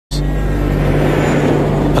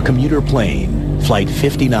passenger plane, Flight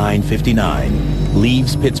 5959,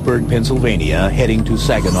 leaves Pittsburgh, Pennsylvania, heading to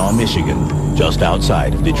Saginaw, Michigan, just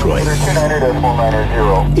outside of Detroit.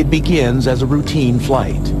 It begins as a routine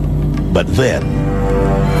flight, but then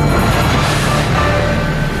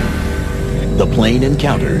the plane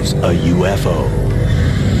encounters a UFO.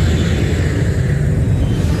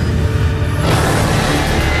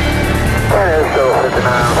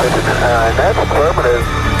 That's affirmative.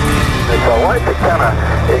 It's a light that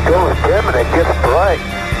it goes dim and it gets bright.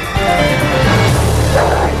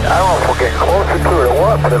 I don't know if we're getting closer to it or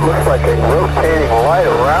what, but it looks like a rotating light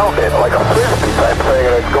around it, like a frisbee type thing,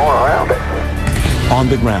 and it's going around it. On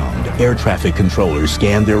the ground, air traffic controllers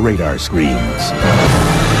scan their radar screens.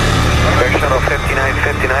 Air Shuttle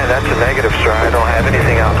 5959, that's a negative, sir. I don't have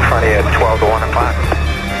anything out in front of you at 12 to 1 o'clock.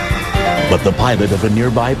 But the pilot of a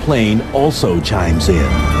nearby plane also chimes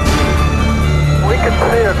in. We can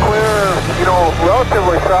see a clear,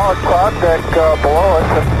 relatively solid cloud deck below us.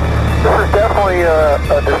 This is definitely a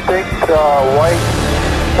distinct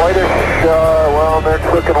whitish, it's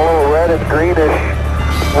looking a little red and greenish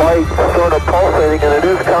light sort of pulsating, and it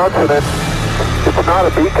is constant. It's not a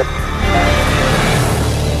beacon.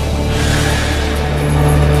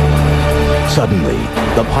 Suddenly,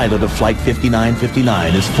 the pilot of Flight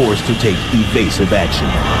 5959 is forced to take evasive action.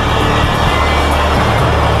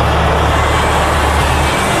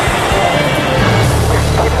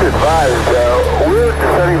 Keep advised, we're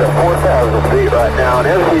descending to 4,000 feet right now, and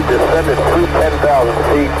as we descended through 10,000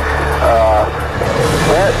 feet,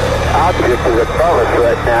 that object is above us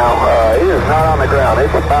right now. It is not on the ground.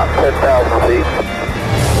 It's about 10,000 feet.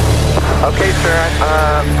 Okay, sir,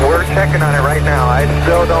 we're checking on it right now. I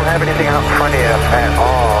still don't have anything out in front of you at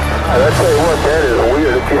all. I'll tell you what, that is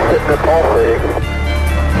weird if you're sitting there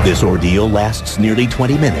pulsating. This ordeal lasts nearly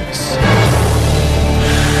 20 minutes.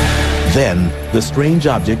 Then, the strange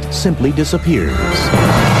object simply disappears.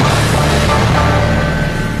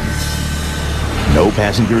 No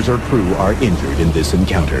passengers or crew are injured in this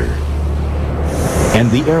encounter. And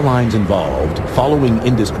the airlines involved, following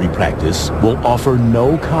industry practice, will offer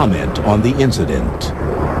no comment on the incident.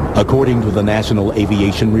 According to the National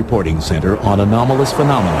Aviation Reporting Center on Anomalous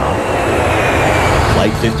Phenomena,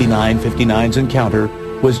 Flight 5959's encounter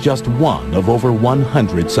was just one of over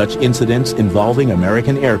 100 such incidents involving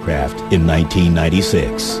American aircraft in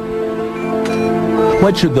 1996.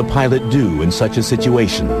 What should the pilot do in such a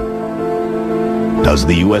situation? Does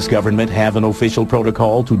the U.S. government have an official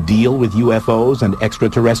protocol to deal with UFOs and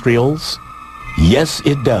extraterrestrials? Yes,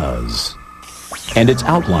 it does. And it's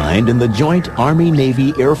outlined in the Joint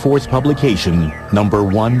Army-Navy-Air Force publication number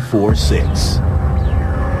 146.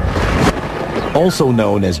 Also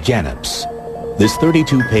known as JANAPS, this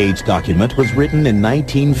 32-page document was written in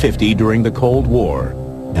 1950 during the Cold War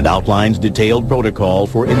and outlines detailed protocol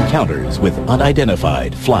for encounters with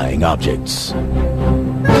unidentified flying objects.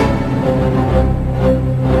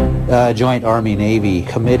 Joint Army-Navy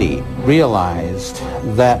Committee realized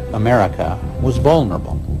that America was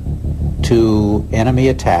vulnerable to enemy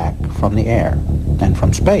attack from the air and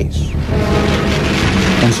from space.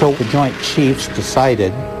 And so the Joint Chiefs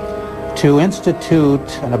decided to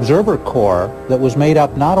institute an observer corps that was made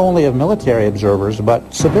up not only of military observers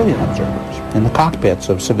but civilian observers in the cockpits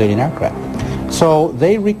of civilian aircraft. So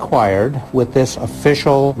they required, with this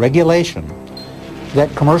official regulation,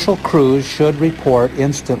 that commercial crews should report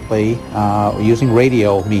instantly, using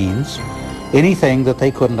radio means, anything that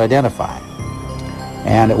they couldn't identify.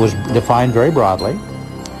 And it was defined very broadly,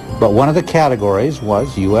 but one of the categories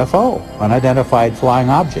was UFO, unidentified flying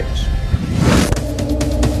objects.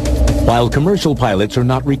 While commercial pilots are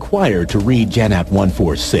not required to read JANAP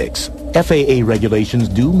 146, FAA regulations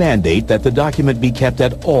do mandate that the document be kept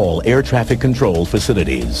at all air traffic control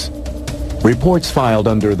facilities. Reports filed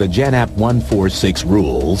under the JANAP 146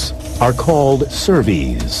 rules are called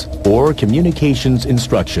SIRVIs, or Communications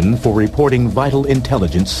Instruction for Reporting Vital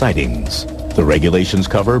Intelligence Sightings. The regulations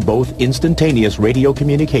cover both instantaneous radio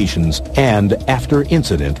communications and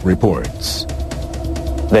after-incident reports.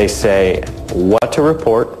 They say what to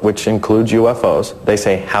report, which includes UFOs. They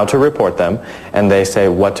say how to report them, and they say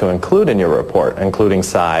what to include in your report, including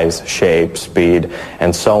size, shape, speed,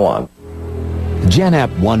 and so on. JANAP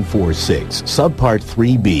 146, Subpart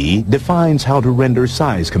 3B, defines how to render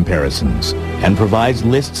size comparisons and provides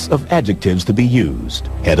lists of adjectives to be used.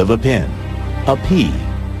 Head of a pin, a pea,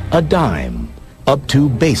 a dime, up to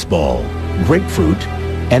baseball, grapefruit,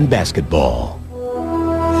 and basketball.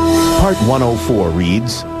 Part 104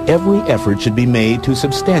 reads, every effort should be made to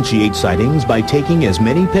substantiate sightings by taking as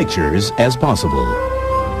many pictures as possible.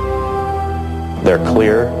 They're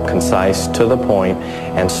clear, concise, to the point,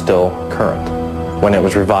 and still current. When it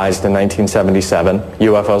was revised in 1977,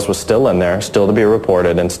 UFOs was still in there, still to be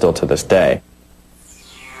reported, and still to this day.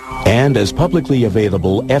 And as publicly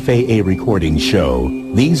available FAA recordings show,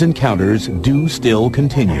 these encounters do still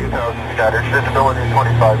continue. Visibility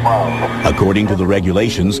 25 miles. According to the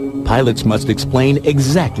regulations, pilots must explain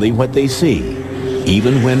exactly what they see,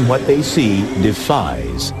 even when what they see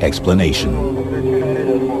defies explanation.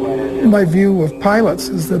 My view of pilots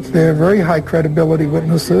is that they're very high credibility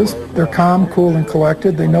witnesses. They're calm, cool, and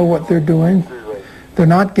collected. They know what they're doing. They're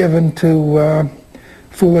not given to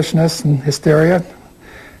foolishness and hysteria.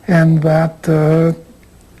 And that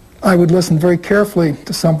I would listen very carefully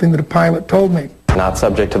to something that a pilot told me. Not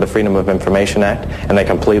subject to the Freedom of Information Act, and they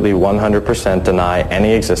completely 100% deny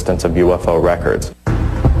any existence of UFO records.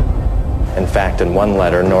 In fact, in one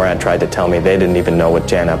letter, NORAD tried to tell me they didn't even know what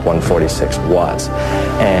JANAP 146 was.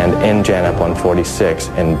 And in JANAP 146,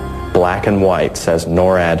 in black and white, says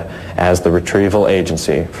NORAD as the retrieval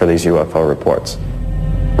agency for these UFO reports.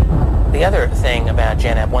 The other thing about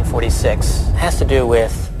JANAP 146 has to do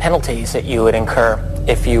with penalties that you would incur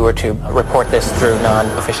if you were to report this through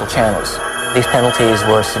non-official channels. These penalties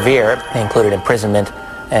were severe. They included imprisonment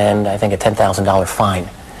and I think a $10,000 fine.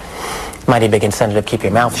 Mighty big incentive to keep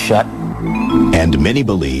your mouth shut. And many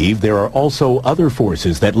believe there are also other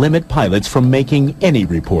forces that limit pilots from making any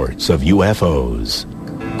reports of UFOs.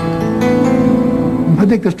 I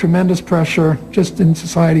think there's tremendous pressure just in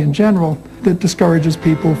society in general that discourages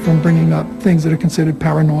people from bringing up things that are considered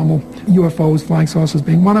paranormal, UFOs, flying saucers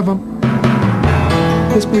being one of them.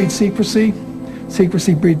 This breeds secrecy.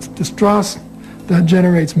 Secrecy breeds distrust. That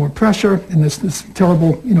generates more pressure in this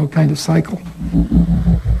terrible, kind of cycle.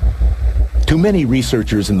 To many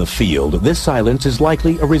researchers in the field, this silence is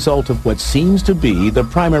likely a result of what seems to be the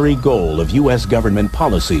primary goal of U.S. government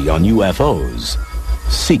policy on UFOs: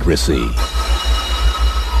 secrecy.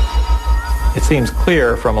 It seems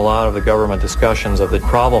clear from a lot of the government discussions of the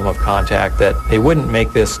problem of contact that they wouldn't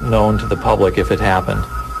make this known to the public if it happened.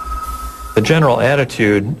 The general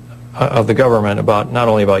attitude of the government about not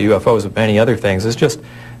only about UFOs but many other things is just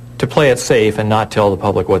to play it safe and not tell the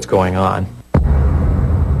public what's going on.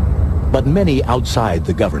 But many outside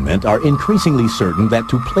the government are increasingly certain that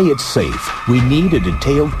to play it safe, we need a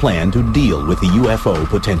detailed plan to deal with the UFO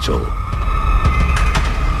potential.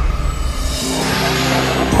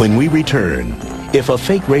 When we return, if a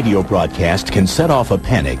fake radio broadcast can set off a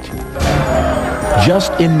panic,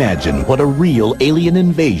 just imagine what a real alien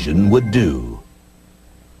invasion would do.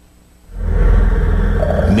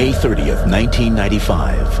 May 30th,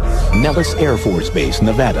 1995, Nellis Air Force Base,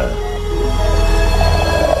 Nevada.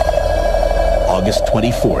 August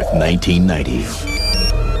 24th, 1990.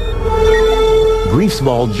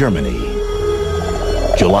 Greifswald, Germany.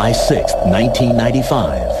 July 6th,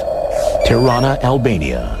 1995. Tirana,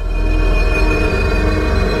 Albania.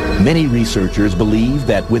 Many researchers believe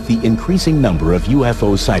that with the increasing number of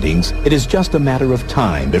UFO sightings, it is just a matter of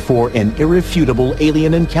time before an irrefutable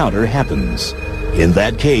alien encounter happens. In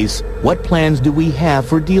that case, what plans do we have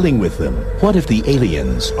for dealing with them? What if the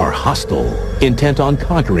aliens are hostile, intent on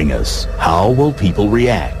conquering us? How will people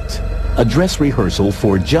react? A dress rehearsal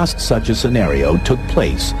for just such a scenario took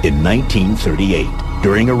place in 1938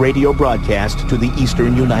 during a radio broadcast to the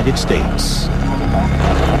eastern United States.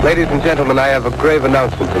 Ladies and gentlemen, I have a grave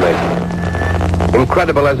announcement to make.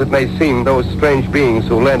 Incredible as it may seem, those strange beings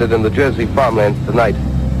who landed in the Jersey farmlands tonight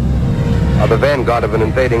are the vanguard of an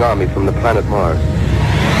invading army from the planet Mars.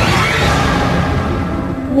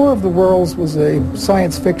 War of the Worlds was a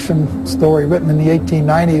science fiction story written in the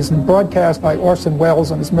 1890s and broadcast by Orson Welles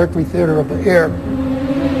on his Mercury Theater of the Air.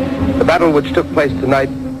 The battle which took place tonight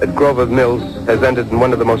at Grover Mills has ended in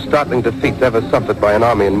one of the most startling defeats ever suffered by an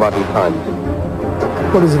army in modern times.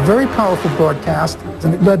 It was a very powerful broadcast,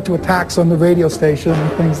 and it led to attacks on the radio station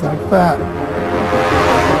and things like that.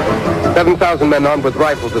 7,000 men armed with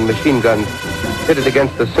rifles and machine guns pitted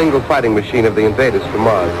against the single fighting machine of the invaders from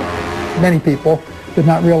Mars. Many people did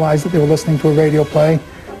not realize that they were listening to a radio play,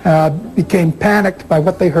 became panicked by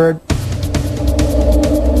what they heard.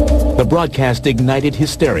 The broadcast ignited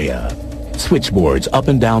hysteria. Switchboards up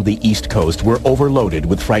and down the East Coast were overloaded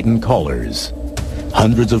with frightened callers.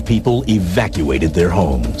 Hundreds of people evacuated their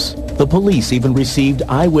homes. The police even received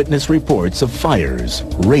eyewitness reports of fires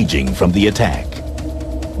raging from the attack.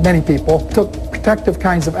 Many people took protective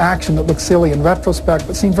kinds of action that looked silly in retrospect,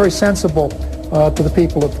 but seemed very sensible to the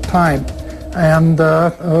people at the time. And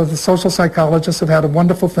the social psychologists have had a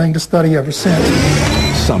wonderful thing to study ever since.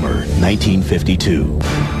 Summer 1952.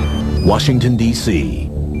 Washington, D.C.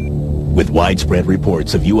 With widespread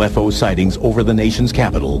reports of UFO sightings over the nation's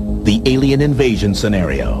capital, the alien invasion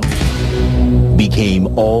scenario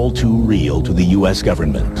became all too real to the U.S.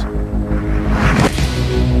 government.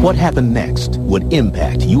 What happened next would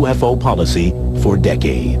impact UFO policy for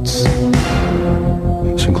decades.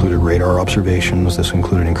 This included radar observations. This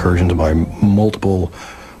included incursions by multiple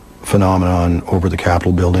phenomenon over the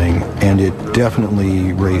Capitol building, and it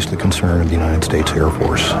definitely raised the concern of the United States Air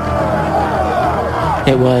Force.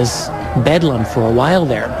 It was bedlam for a while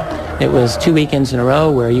there. It was 2 weekends in a row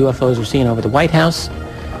where UFOs were seen over the White House.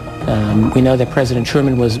 We know that President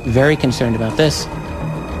Truman was very concerned about this.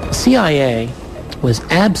 The CIA was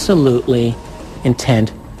absolutely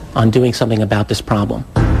intent on doing something about this problem.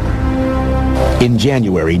 In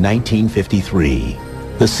January 1953,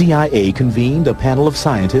 the CIA convened a panel of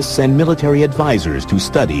scientists and military advisors to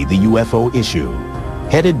study the UFO issue,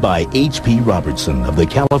 headed by H.P. Robertson of the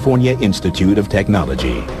California Institute of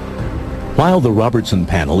Technology. While the Robertson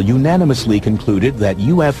panel unanimously concluded that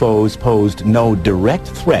UFOs posed no direct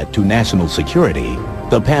threat to national security,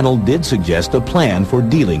 the panel did suggest a plan for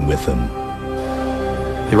dealing with them.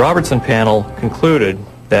 The Robertson panel concluded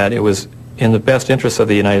that it was in the best interest of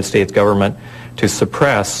the United States government to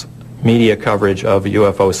suppress media coverage of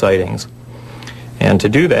UFO sightings. And to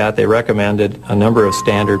do that, they recommended a number of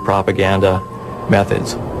standard propaganda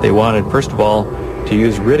methods. They wanted, first of all, to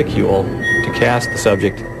use ridicule to cast the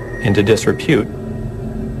subject into disrepute.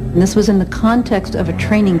 And this was in the context of a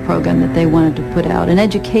training program that they wanted to put out, an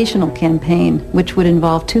educational campaign which would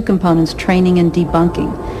involve two components, training and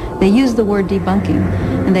debunking. They use the word debunking,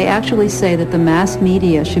 and they actually say that the mass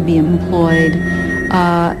media should be employed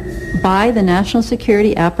by the national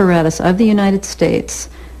security apparatus of the United States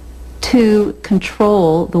to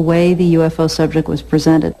control the way the UFO subject was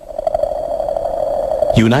presented.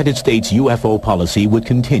 United States UFO policy would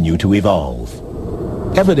continue to evolve.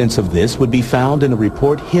 Evidence of this would be found in a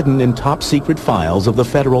report hidden in top-secret files of the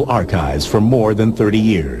Federal Archives for more than 30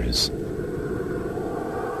 years.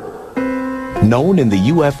 Known in the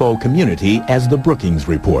UFO community as the Brookings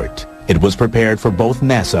Report, it was prepared for both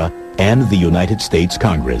NASA and the United States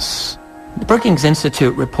Congress. The Brookings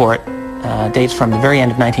Institute report dates from the very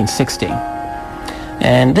end of 1960.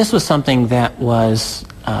 And this was something that was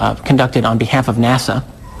conducted on behalf of NASA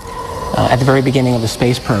at the very beginning of the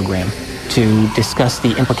space program to discuss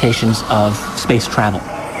the implications of space travel.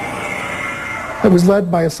 It was led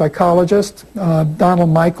by a psychologist,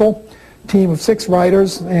 Donald Michael, team of 6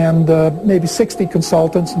 writers and maybe 60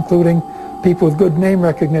 consultants, including people with good name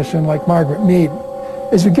recognition like Margaret Mead.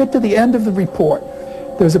 As you get to the end of the report,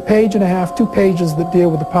 there's a page and a half, 2 pages that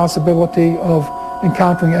deal with the possibility of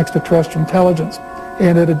encountering extraterrestrial intelligence.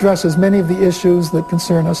 And it addresses many of the issues that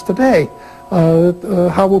concern us today.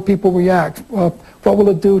 How will people react? What will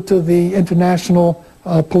it do to the international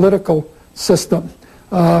political system?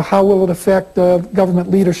 How will it affect government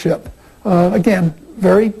leadership? Again,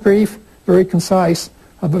 very brief, very concise,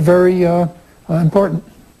 but very important.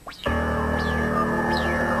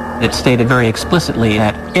 It stated very explicitly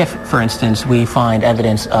that if, for instance, we find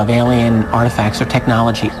evidence of alien artifacts or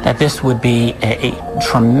technology, that this would be a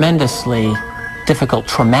tremendously difficult,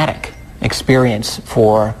 traumatic experience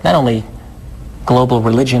for not only global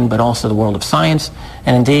religion, but also the world of science.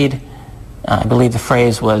 And indeed, I believe the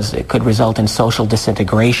phrase was, it could result in social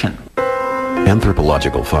disintegration.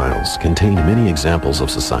 Anthropological files contain many examples of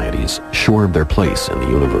societies sure of their place in the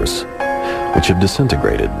universe, which have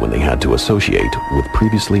disintegrated when they had to associate with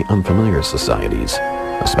previously unfamiliar societies,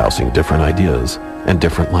 espousing different ideas and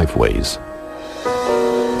different life ways.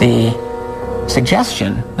 The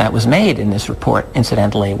suggestion that was made in this report,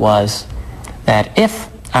 incidentally, was that if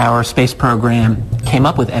our space program came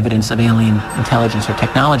up with evidence of alien intelligence or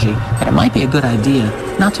technology, that it might be a good idea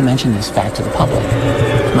not to mention this fact to the public.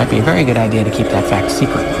 It might be a very good idea to keep that fact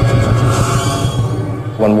secret.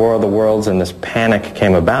 When War of the Worlds and this panic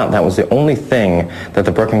came about, that was the only thing that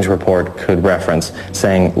the Brookings Report could reference,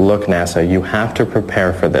 saying, look, NASA, you have to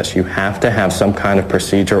prepare for this. You have to have some kind of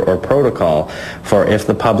procedure or protocol for if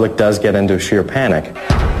the public does get into sheer panic.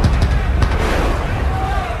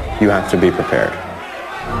 You have to be prepared.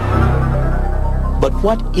 But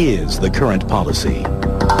what is the current policy?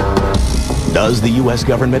 Does the U.S.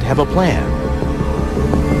 government have a plan?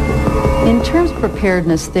 In terms of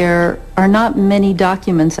preparedness, there are not many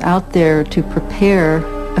documents out there to prepare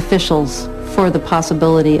officials for the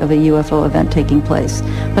possibility of a UFO event taking place.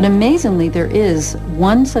 But amazingly, there is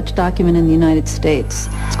one such document in the United States.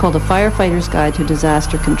 It's called A Firefighter's Guide to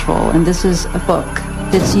Disaster Control, and this is a book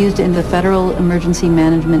that's used in the Federal Emergency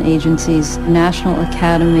Management Agency's National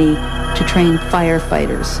Academy to train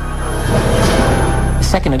firefighters. The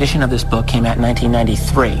second edition of this book came out in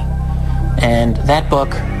 1993, and that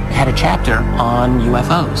book had a chapter on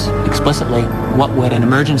UFOs, explicitly what would an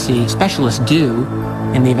emergency specialist do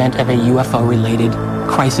in the event of a UFO-related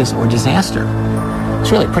crisis or disaster.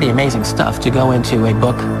 It's really pretty amazing stuff to go into a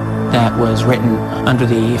book that was written under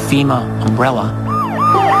the FEMA umbrella.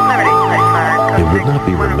 It would not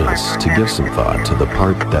be remiss to give some thought to the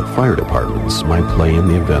part that fire departments might play in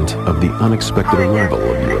the event of the unexpected arrival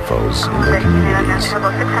of UFOs in their communities.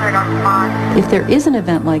 If there is an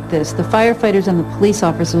event like this, the firefighters and the police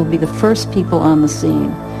officers will be the first people on the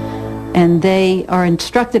scene. And they are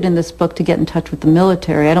instructed in this book to get in touch with the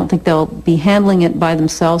military. I don't think they'll be handling it by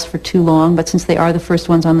themselves for too long, but since they are the first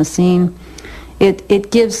ones on the scene,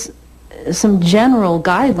 it gives some general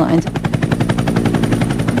guidelines.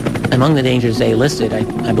 Among the dangers they listed,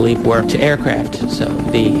 I believe, were to aircraft. So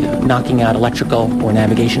the knocking out electrical or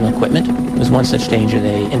navigational equipment was one such danger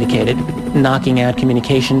they indicated. Knocking out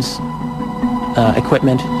communications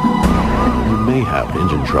equipment. You may have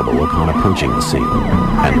engine trouble upon approaching the scene,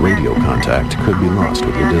 and radio contact could be lost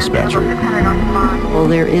with your dispatcher. Well,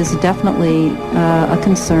 there is definitely a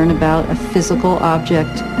concern about a physical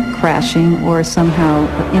object crashing or somehow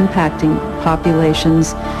impacting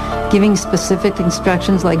populations. Giving specific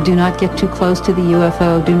instructions like do not get too close to the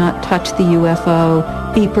UFO, do not touch the UFO,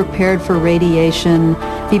 be prepared for radiation,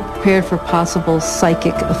 be prepared for possible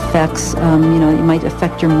psychic effects. You know, it might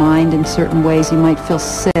affect your mind in certain ways. You might feel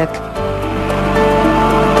sick.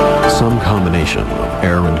 Some combination of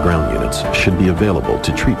air and ground units should be available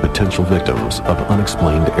to treat potential victims of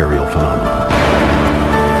unexplained aerial phenomena.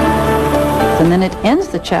 And then it ends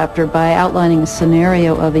the chapter by outlining a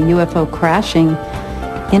scenario of a UFO crashing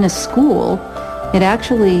in a school. It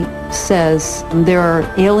actually says there are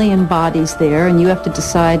alien bodies there and you have to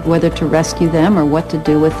decide whether to rescue them or what to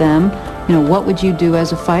do with them. You know, what would you do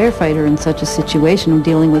as a firefighter in such a situation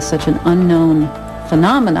dealing with such an unknown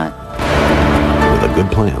phenomenon? With a good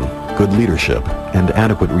plan, good leadership, and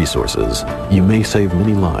adequate resources, you may save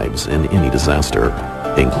many lives in any disaster,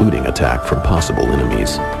 including attack from possible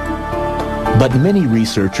enemies. But many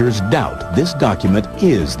researchers doubt this document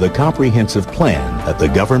is the comprehensive plan that the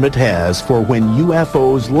government has for when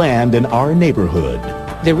UFOs land in our neighborhood.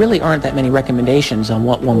 There really aren't that many recommendations on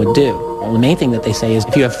what one would do. Well, the main thing that they say is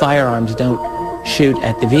if you have firearms, don't shoot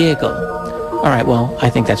at the vehicle. All right, well, I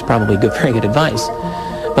think that's probably good, very good advice.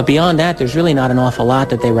 But beyond that, there's really not an awful lot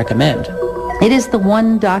that they recommend. It is the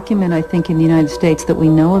one document, I think, in the United States that we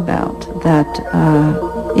know about that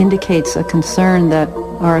indicates a concern that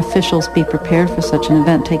our officials be prepared for such an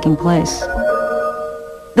event taking place.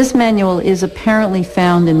 This manual is apparently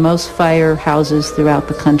found in most firehouses throughout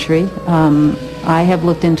the country. I have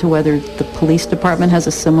looked into whether the police department has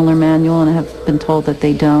a similar manual, and I have been told that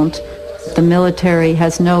they don't. The military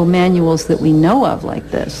has no manuals that we know of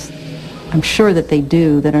like this. I'm sure that they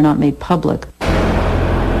do, that are not made public.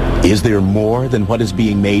 Is there more than what is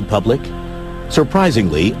being made public?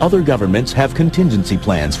 Surprisingly, other governments have contingency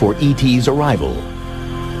plans for ET's arrival.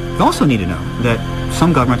 You also need to know that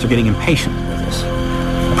some governments are getting impatient with this.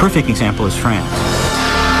 A perfect example is France.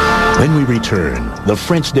 When we return, the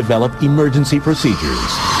French develop emergency procedures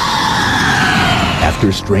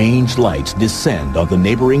after strange lights descend on the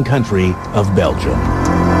neighboring country of Belgium.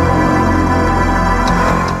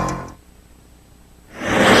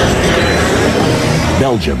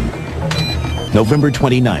 Belgium, November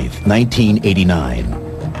 29th, 1989.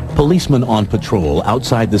 Policemen on patrol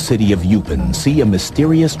outside the city of Eupen see a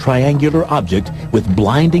mysterious triangular object with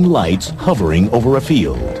blinding lights hovering over a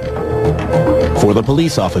field. For the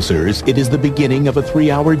police officers, it is the beginning of a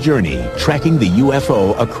 3-hour journey tracking the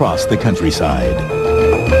UFO across the countryside.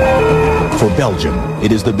 For Belgium,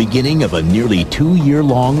 it is the beginning of a nearly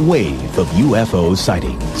 2-year-long wave of UFO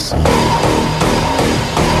sightings.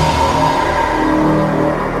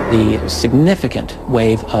 The significant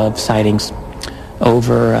wave of sightings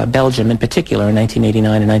over Belgium in particular in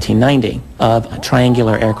 1989 and 1990 of a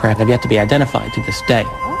triangular aircraft have yet to be identified to this day.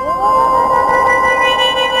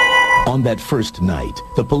 On that first night,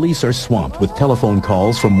 the police are swamped with telephone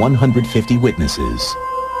calls from 150 witnesses.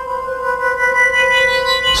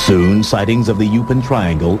 Soon, sightings of the Eupen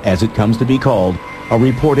Triangle, as it comes to be called, are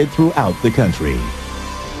reported throughout the country.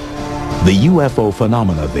 The UFO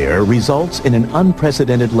phenomena there results in an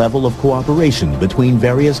unprecedented level of cooperation between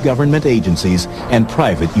various government agencies and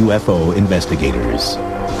private UFO investigators.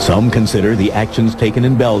 Some consider the actions taken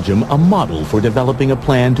in Belgium a model for developing a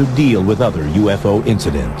plan to deal with other UFO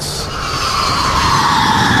incidents.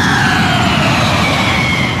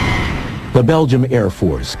 The Belgium Air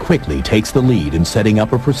Force quickly takes the lead in setting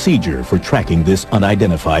up a procedure for tracking this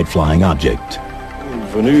unidentified flying object.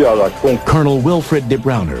 venu à la Colonel Wilfred de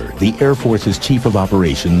Browner, the Air Force's Chief of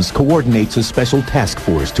Operations, coordinates a special task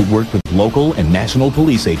force to work with local and national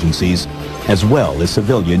police agencies, as well as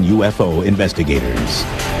civilian UFO investigators.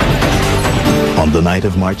 On the night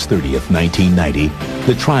of March 30th, 1990,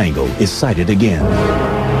 the Triangle is sighted again.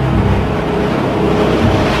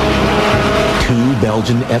 Two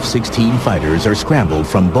Belgian F-16 fighters are scrambled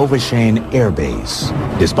from Beauvechane Air Base.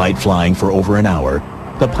 Despite flying for over an hour,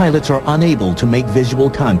 the pilots are unable to make visual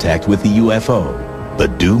contact with the UFO,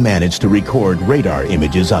 but do manage to record radar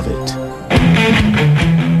images of it.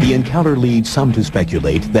 The encounter leads some to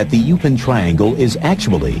speculate that the Yupin Triangle is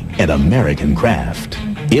actually an American craft.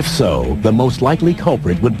 If so, the most likely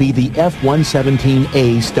culprit would be the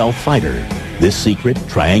F-117A stealth fighter. This secret,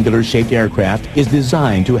 triangular-shaped aircraft is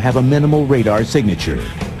designed to have a minimal radar signature,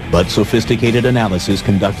 but sophisticated analysis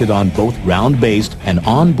conducted on both ground-based and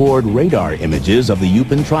on-board radar images of the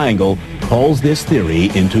Yupin Triangle calls this theory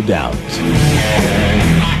into doubt.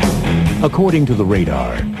 According to the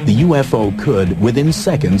radar, the UFO could, within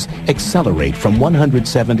seconds, accelerate from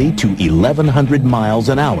 170 to 1,100 miles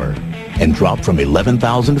an hour and drop from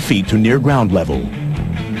 11,000 feet to near ground level.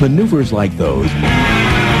 Maneuvers like those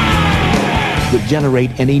would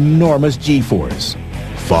generate an enormous G-force,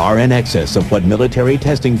 far in excess of what military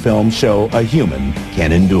testing films show a human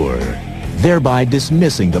can endure, thereby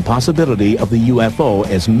dismissing the possibility of the UFO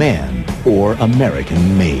as man or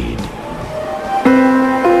American-made.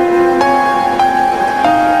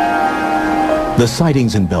 The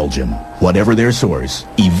sightings in Belgium, whatever their source,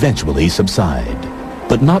 eventually subside.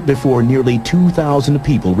 But not before nearly 2,000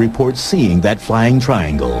 people report seeing that flying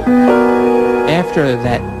triangle. After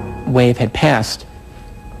that wave had passed,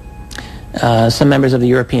 some members of the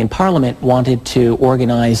European Parliament wanted to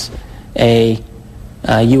organize a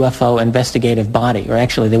UFO investigative body, or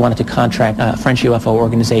actually they wanted to contract a French UFO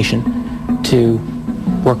organization to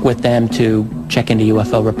work with them to check into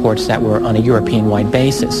UFO reports that were on a European-wide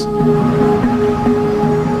basis.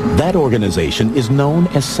 That organization is known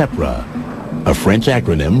as SEPRA, a French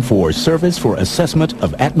acronym for Service for Assessment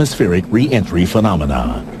of Atmospheric Re-Entry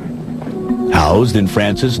Phenomena. Housed in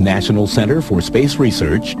France's National Center for Space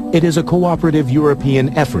Research, it is a cooperative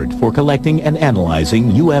European effort for collecting and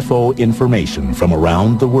analyzing UFO information from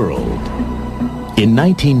around the world. In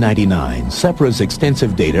 1999, SEPRA's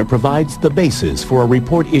extensive data provides the basis for a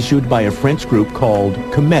report issued by a French group called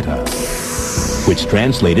COMETA, which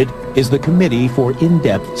translated is the Committee for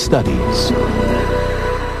In-Depth Studies.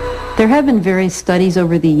 There have been various studies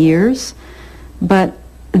over the years, but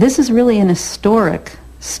this is really an historic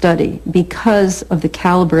study because of the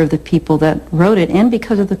caliber of the people that wrote it and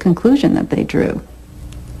because of the conclusion that they drew.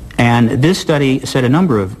 And this study said a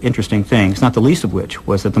number of interesting things, not the least of which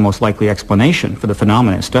was that the most likely explanation for the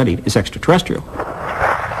phenomena studied is extraterrestrial.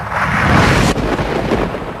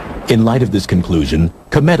 In light of this conclusion,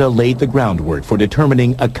 COMETA laid the groundwork for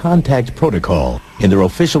determining a contact protocol in their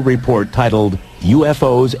official report titled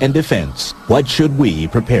UFOs and Defense, What Should We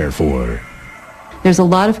Prepare For? There's a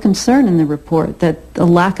lot of concern in the report that the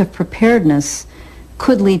lack of preparedness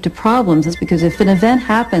could lead to problems. It's because if an event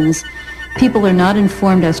happens, people are not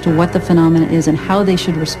informed as to what the phenomena is and how they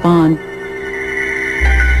should respond.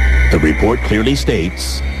 The report clearly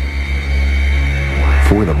states,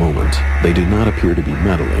 for the moment, they do not appear to be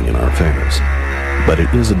meddling in our affairs, but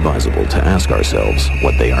it is advisable to ask ourselves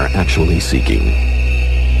what they are actually seeking.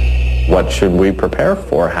 What should we prepare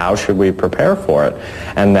for? How should we prepare for it?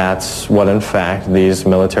 And that's what, in fact, these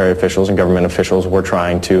military officials and government officials were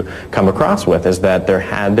trying to come across with, is that there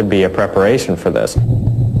had to be a preparation for this.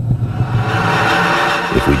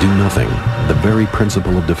 If we do nothing, the very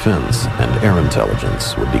principle of defense and air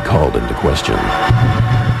intelligence would be called into question.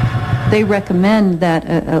 They recommend that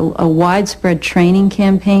a widespread training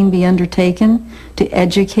campaign be undertaken to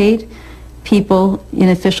educate people in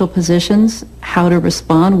official positions how to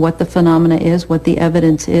respond, what the phenomena is, what the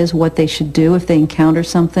evidence is, what they should do if they encounter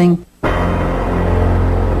something.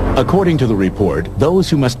 According to the report, those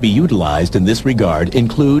who must be utilized in this regard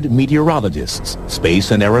include meteorologists,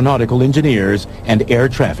 space and aeronautical engineers, and air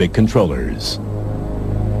traffic controllers.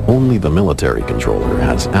 Only the military controller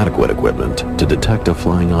has adequate equipment to detect a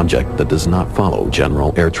flying object that does not follow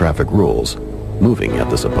general air traffic rules, moving at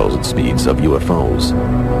the supposed speeds of UFOs.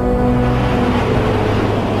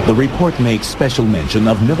 The report makes special mention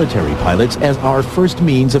of military pilots as our first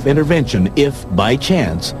means of intervention if, by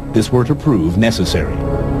chance, this were to prove necessary.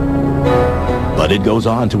 But it goes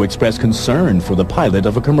on to express concern for the pilot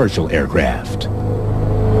of a commercial aircraft.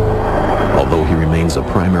 Although he remains a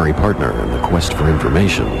primary partner in the quest for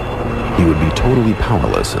information, he would be totally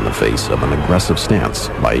powerless in the face of an aggressive stance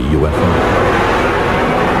by a UFO.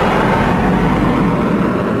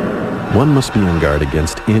 One must be on guard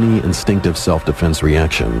against any instinctive self-defense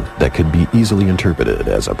reaction that could be easily interpreted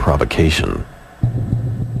as a provocation.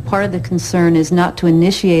 Part of the concern is not to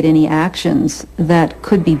initiate any actions that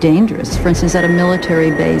could be dangerous. For instance, at a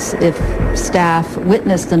military base, if staff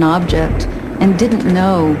witnessed an object and didn't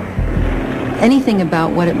know anything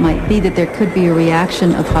about what it might be, that there could be a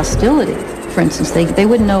reaction of hostility. For instance, they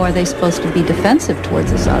wouldn't know, are they supposed to be defensive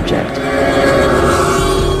towards this object?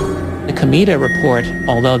 The Cometa report,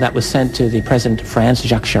 although that was sent to the President of France,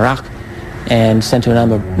 Jacques Chirac, and sent to a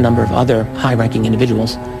number of other high-ranking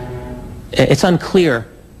individuals, it's unclear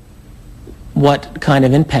what kind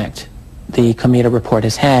of impact the Cometa report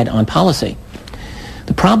has had on policy.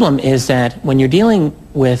 The problem is that when you're dealing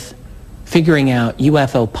with figuring out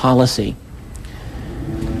UFO policy,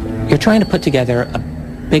 you're trying to put together a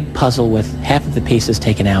big puzzle with half of the pieces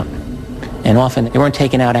taken out. And often they weren't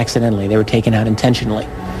taken out accidentally, they were taken out intentionally.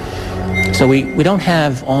 So we don't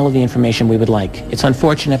have all of the information we would like. It's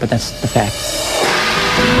unfortunate, but that's the fact.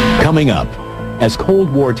 Coming up, as Cold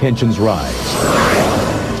War tensions rise,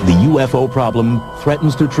 the UFO problem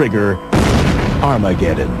threatens to trigger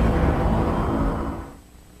Armageddon.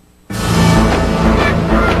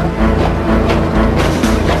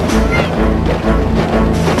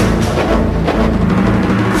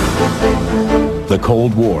 The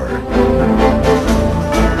Cold War.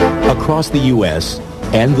 Across the U.S.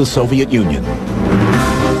 and the Soviet Union,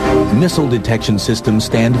 missile detection systems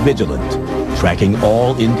stand vigilant, tracking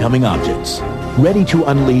all incoming objects, ready to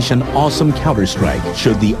unleash an awesome counterstrike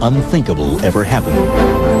should the unthinkable ever happen.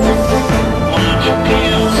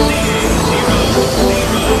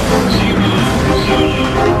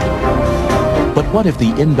 But what if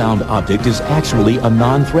the inbound object is actually a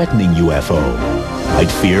non-threatening UFO?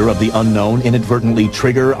 Might fear of the unknown inadvertently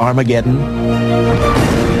trigger Armageddon?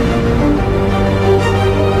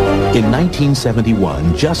 In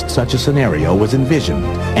 1971, just such a scenario was envisioned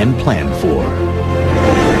and planned for.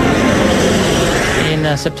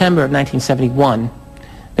 In September of 1971,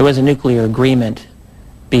 there was a nuclear agreement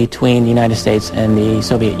between the United States and the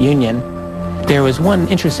Soviet Union. There was one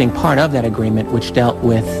interesting part of that agreement which dealt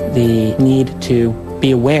with the need to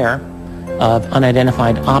be aware of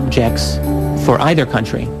unidentified objects for either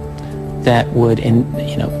country that would,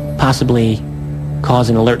 possibly cause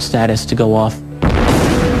an alert status to go off.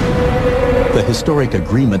 The historic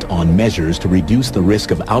agreement on measures to reduce the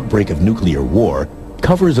risk of outbreak of nuclear war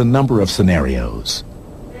covers a number of scenarios.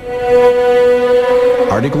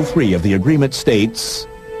 Article 3 of the agreement states,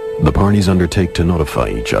 the parties undertake to notify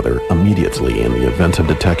each other immediately in the event of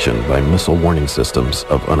detection by missile warning systems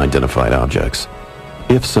of unidentified objects,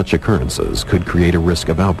 if such occurrences could create a risk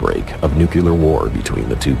of outbreak of nuclear war between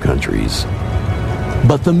the two countries.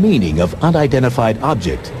 But the meaning of unidentified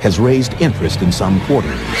object has raised interest in some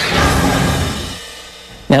quarters.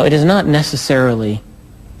 Now, it is not necessarily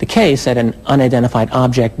the case that an unidentified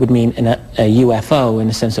object would mean a UFO in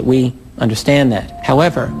the sense that we understand that.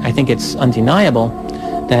 However, I think it's undeniable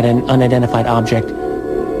that an unidentified object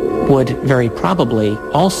would very probably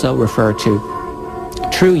also refer to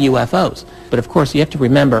true UFOs. But of course, you have to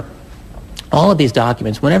remember, all of these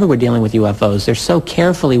documents, whenever we're dealing with UFOs, they're so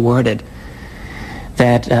carefully worded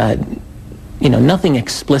that, nothing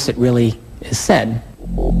explicit really is said.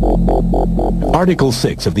 Article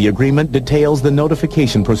 6 of the agreement details the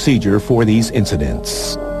notification procedure for these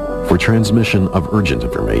incidents. For transmission of urgent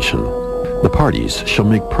information, the parties shall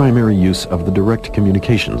make primary use of the direct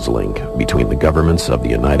communications link between the governments of the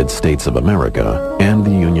United States of America and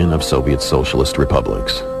the Union of Soviet Socialist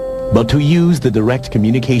Republics. But to use the direct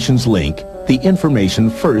communications link, the information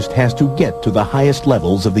first has to get to the highest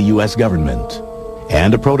levels of the U.S. government.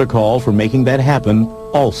 And a protocol for making that happen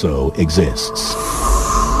also exists.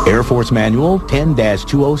 Air Force Manual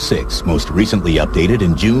 10-206, most recently updated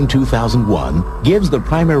in June 2001, gives the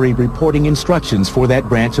primary reporting instructions for that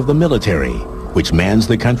branch of the military, which mans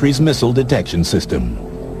the country's missile detection system.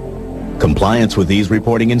 Compliance with these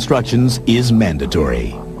reporting instructions is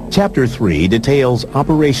mandatory. Chapter 3 details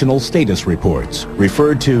operational status reports,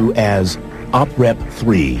 referred to as OPREP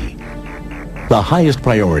 3. The highest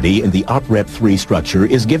priority in the OPREP 3 structure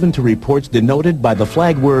is given to reports denoted by the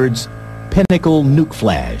flag words Pinnacle Nuke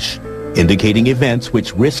Flash, indicating events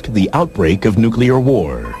which risk the outbreak of nuclear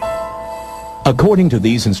war. According to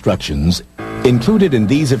these instructions, included in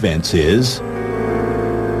these events is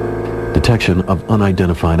detection of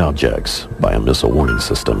unidentified objects by a missile warning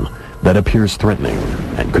system that appears threatening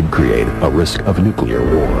and could create a risk of nuclear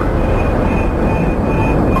war.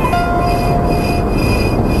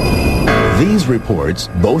 These reports,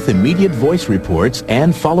 both immediate voice reports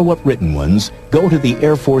and follow-up written ones, go to the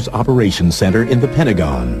Air Force Operations Center in the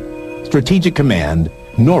Pentagon, Strategic Command,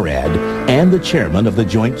 NORAD, and the chairman of the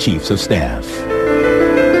Joint Chiefs of Staff.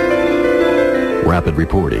 Rapid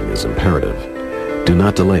reporting is imperative. Do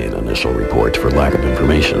not delay an initial report for lack of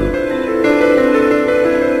information.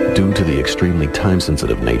 Due to the extremely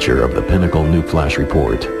time-sensitive nature of the Pinnacle Nuke Flash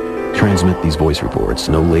report, transmit these voice reports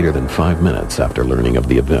no later than 5 minutes after learning of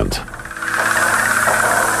the event.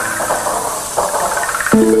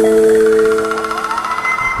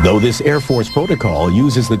 Though this Air Force protocol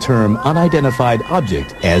uses the term unidentified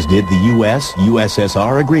object, as did the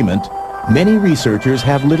U.S.-USSR agreement, many researchers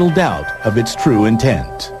have little doubt of its true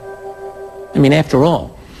intent. I mean, after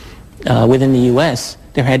all, within the U.S.,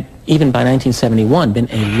 there had, even by 1971, been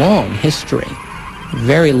a long history,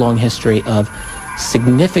 very long history of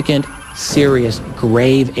significant, serious,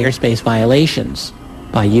 grave airspace violations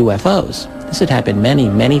by UFOs. This had happened many,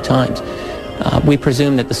 many times. We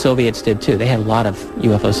presume that the Soviets did too. They had a lot of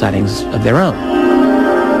UFO sightings of their own.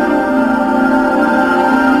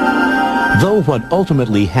 Though what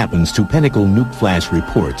ultimately happens to Pinnacle Nuke Flash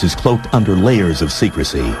reports is cloaked under layers of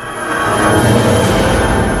secrecy,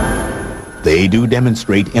 they do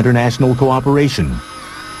demonstrate international cooperation,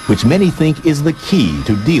 which many think is the key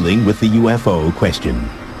to dealing with the UFO question.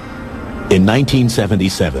 In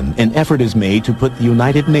 1977, an effort is made to put the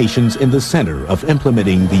United Nations in the center of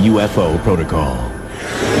implementing the UFO protocol.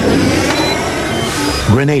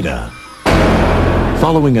 Grenada.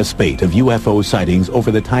 Following a spate of UFO sightings over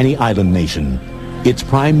the tiny island nation, its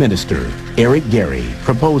Prime Minister, Eric Gary,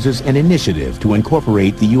 proposes an initiative to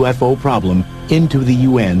incorporate the UFO problem into the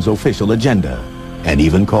UN's official agenda, and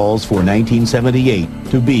even calls for 1978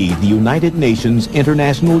 to be the United Nations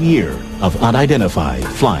International Year of Unidentified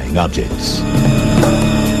Flying Objects.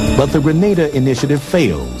 But the Grenada initiative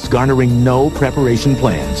fails, garnering no preparation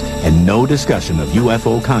plans and no discussion of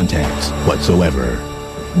UFO contacts whatsoever.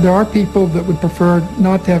 There are people that would prefer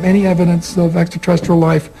not to have any evidence of extraterrestrial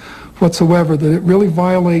life whatsoever, that it really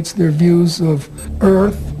violates their views of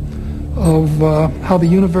Earth, of how the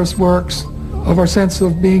universe works, of our sense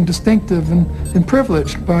of being distinctive and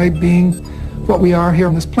privileged by being what we are here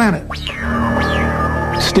on this planet.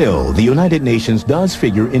 Still, the United Nations does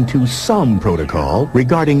figure into some protocol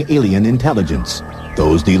regarding alien intelligence,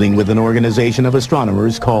 those dealing with an organization of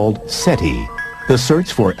astronomers called SETI, the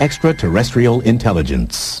Search for Extraterrestrial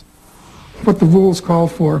Intelligence. What the rules call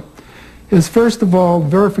for is, first of all,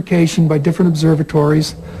 verification by different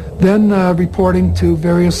observatories, then reporting to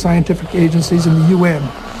various scientific agencies in the UN.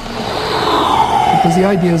 Because the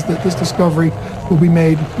idea is that this discovery will be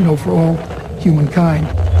made, for all humankind.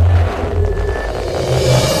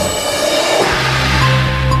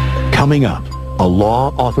 Coming up, a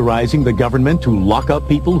law authorizing the government to lock up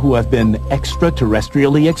people who have been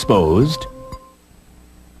extraterrestrially exposed.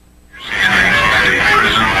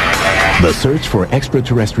 The search for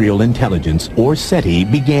extraterrestrial intelligence, or SETI,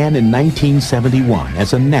 began in 1971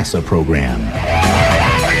 as a NASA program.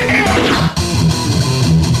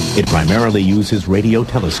 It primarily uses radio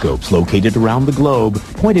telescopes located around the globe,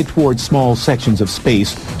 pointed towards small sections of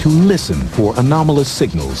space to listen for anomalous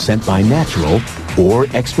signals sent by natural or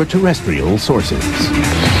extraterrestrial sources.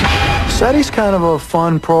 SETI's kind of a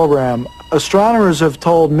fun program. Astronomers have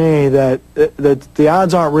told me that the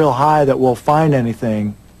odds aren't real high that we'll find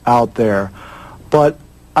anything out there, but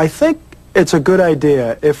I think it's a good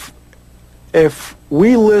idea. If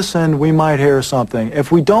we listen, we might hear something.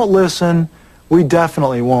 If we don't listen, we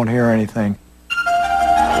definitely won't hear anything.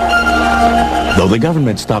 Though the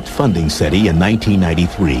government stopped funding SETI in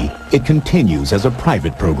 1993, it continues as a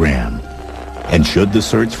private program. And should the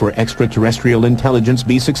search for extraterrestrial intelligence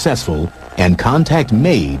be successful and contact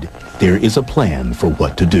made, there is a plan for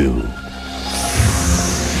what to do.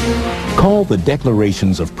 Called the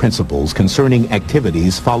Declarations of Principles Concerning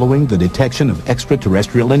Activities Following the Detection of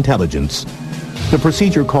Extraterrestrial Intelligence, the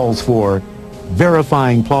procedure calls for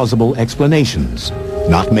verifying plausible explanations,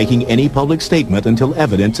 not making any public statement until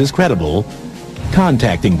evidence is credible,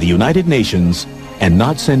 contacting the United Nations, and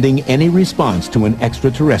not sending any response to an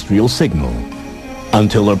extraterrestrial signal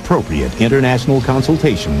until appropriate international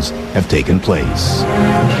consultations have taken place.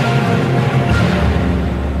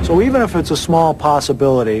 So even if it's a small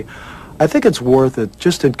possibility, I think it's worth it,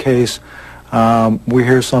 just in case we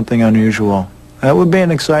hear something unusual. That would be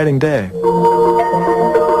an exciting day.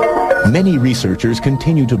 Many researchers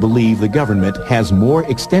continue to believe the government has more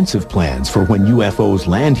extensive plans for when UFOs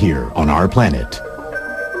land here on our planet.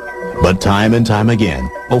 But time and time again,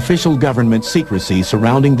 official government secrecy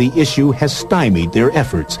surrounding the issue has stymied their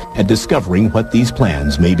efforts at discovering what these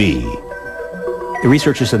plans may be. The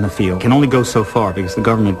researchers in the field can only go so far because the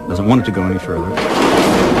government doesn't want it to go any further.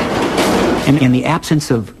 And in the absence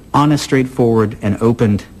of honest, straightforward, and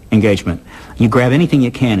open engagement. You grab anything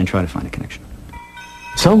you can and try to find a connection.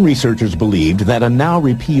 Some researchers believed that a now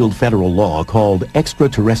repealed federal law called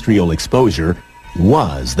extraterrestrial exposure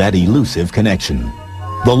was that elusive connection.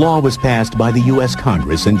 The law was passed by the U.S.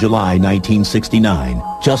 Congress in July 1969,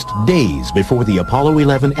 just days before the Apollo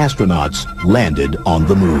 11 astronauts landed on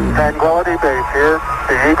the moon. Tranquility Base here.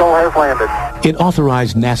 The Eagle has landed. It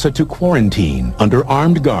authorized NASA to quarantine under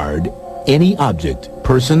armed guard any object,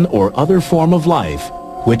 person, or other form of life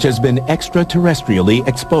which has been extraterrestrially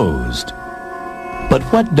exposed. But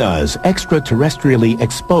what does extraterrestrially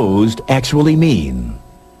exposed actually mean?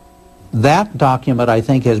 That document, I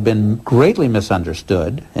think, has been greatly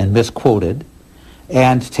misunderstood and misquoted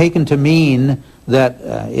and taken to mean that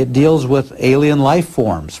it deals with alien life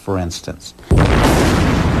forms, for instance.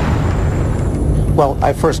 Well,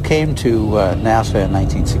 I first came to NASA in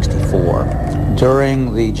 1964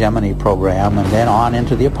 during the Gemini program and then on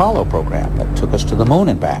into the Apollo program that took us to the moon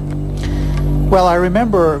and back. Well, I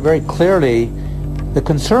remember very clearly the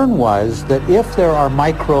concern was that if there are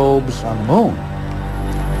microbes on the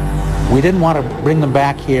moon, we didn't want to bring them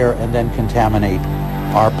back here and then contaminate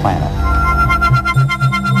our planet.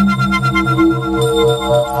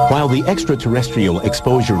 While the extraterrestrial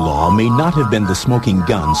exposure law may not have been the smoking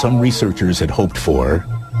gun some researchers had hoped for,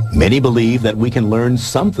 many believe that we can learn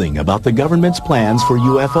something about the government's plans for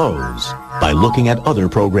UFOs by looking at other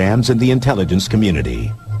programs in the intelligence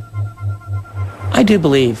community. I do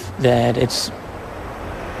believe that it's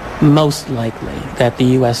most likely that the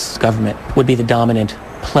U.S. government would be the dominant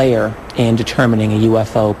player in determining a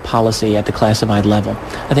UFO policy at the classified level.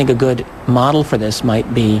 I think a good model for this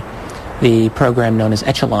might be the program known as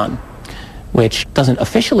Echelon, which doesn't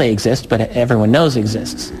officially exist, but everyone knows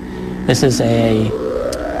exists. This is a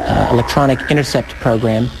electronic intercept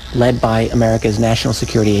program led by America's National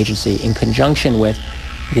Security Agency in conjunction with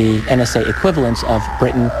the NSA equivalents of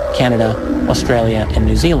Britain, Canada, Australia, and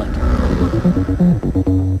New Zealand.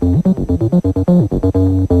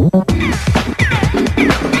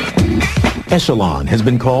 Echelon has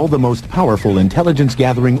been called the most powerful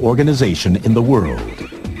intelligence-gathering organization in the world.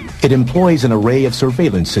 It employs an array of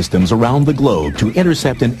surveillance systems around the globe to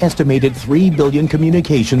intercept an estimated 3 billion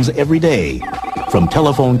communications every day, from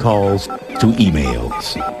telephone calls to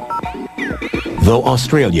emails. Though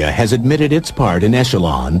Australia has admitted its part in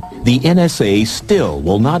Echelon, the NSA still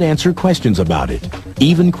will not answer questions about it,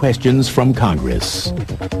 even questions from Congress.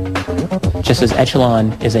 Just as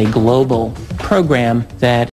Echelon is a global program that